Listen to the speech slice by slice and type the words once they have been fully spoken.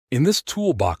In this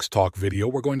Toolbox Talk video,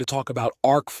 we're going to talk about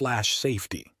arc flash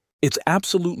safety. It's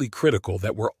absolutely critical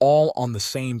that we're all on the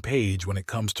same page when it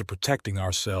comes to protecting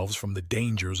ourselves from the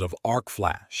dangers of arc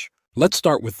flash. Let's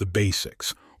start with the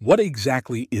basics. What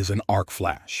exactly is an arc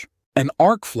flash? An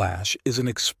arc flash is an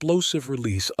explosive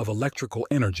release of electrical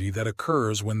energy that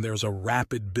occurs when there's a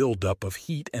rapid buildup of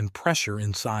heat and pressure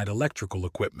inside electrical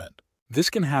equipment. This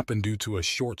can happen due to a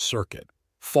short circuit,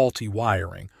 faulty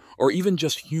wiring, or even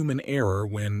just human error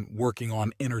when working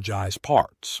on energized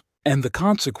parts. And the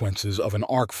consequences of an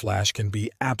arc flash can be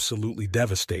absolutely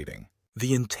devastating.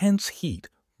 The intense heat,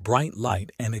 bright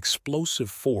light, and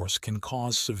explosive force can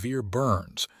cause severe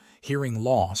burns, hearing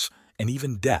loss, and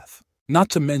even death. Not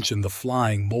to mention the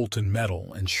flying molten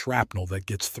metal and shrapnel that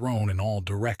gets thrown in all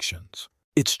directions.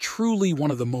 It's truly one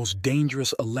of the most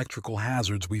dangerous electrical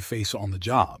hazards we face on the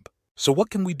job. So what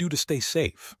can we do to stay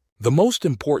safe? The most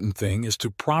important thing is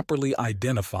to properly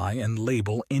identify and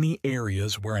label any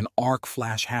areas where an arc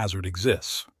flash hazard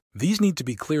exists. These need to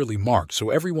be clearly marked so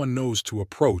everyone knows to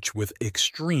approach with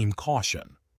extreme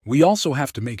caution. We also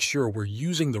have to make sure we're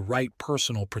using the right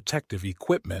personal protective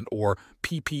equipment, or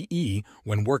PPE,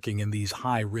 when working in these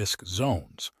high-risk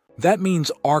zones. That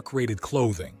means arc-rated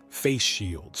clothing, face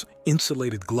shields,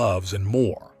 insulated gloves, and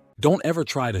more. Don't ever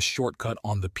try to shortcut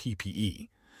on the PPE.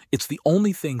 It's the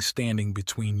only thing standing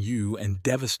between you and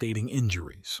devastating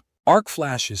injuries. Arc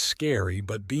flash is scary,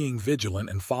 but being vigilant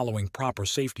and following proper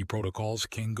safety protocols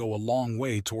can go a long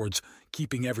way towards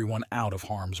keeping everyone out of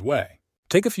harm's way.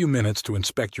 Take a few minutes to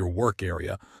inspect your work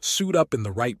area, suit up in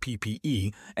the right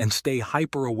PPE, and stay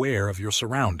hyper-aware of your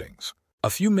surroundings. A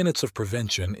few minutes of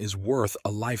prevention is worth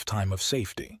a lifetime of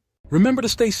safety. Remember to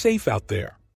stay safe out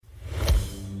there.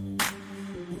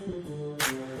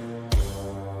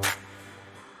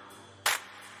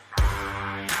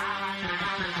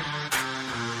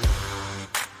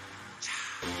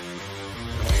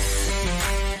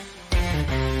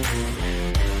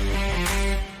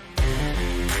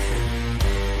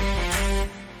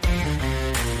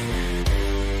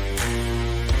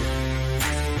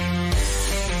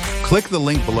 Click the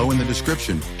link below in the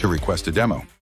description to request a demo.